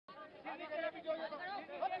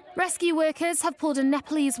Rescue workers have pulled a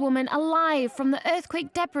Nepalese woman alive from the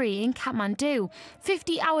earthquake debris in Kathmandu,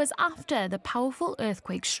 50 hours after the powerful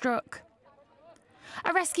earthquake struck.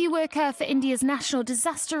 A rescue worker for India's National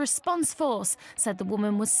Disaster Response Force said the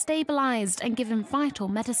woman was stabilised and given vital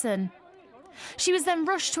medicine. She was then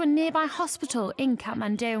rushed to a nearby hospital in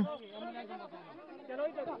Kathmandu.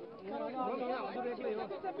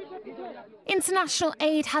 International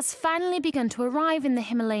aid has finally begun to arrive in the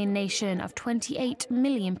Himalayan nation of 28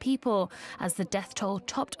 million people as the death toll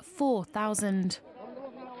topped 4,000.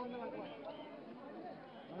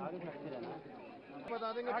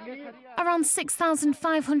 Around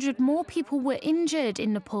 6,500 more people were injured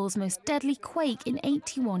in Nepal's most deadly quake in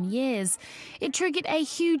 81 years. It triggered a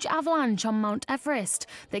huge avalanche on Mount Everest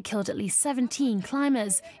that killed at least 17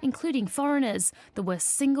 climbers, including foreigners, the worst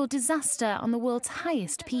single disaster on the world's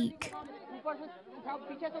highest peak.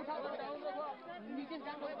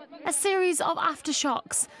 A series of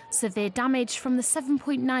aftershocks, severe damage from the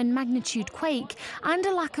 7.9 magnitude quake and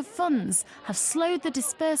a lack of funds have slowed the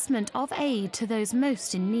disbursement of aid to those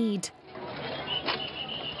most in need.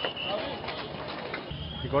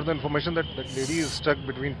 We got the information that the lady is stuck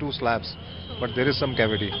between two slabs, but there is some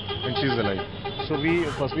cavity and she is alive. So we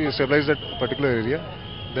firstly stabilized that particular area,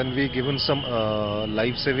 then we given some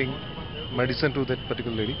life-saving medicine to that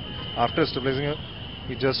particular lady. After stabilizing her,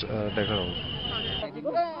 we just let her out.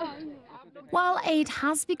 While aid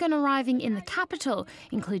has begun arriving in the capital,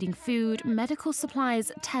 including food, medical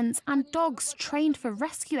supplies, tents and dogs trained for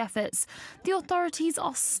rescue efforts, the authorities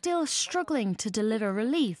are still struggling to deliver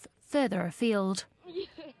relief further afield.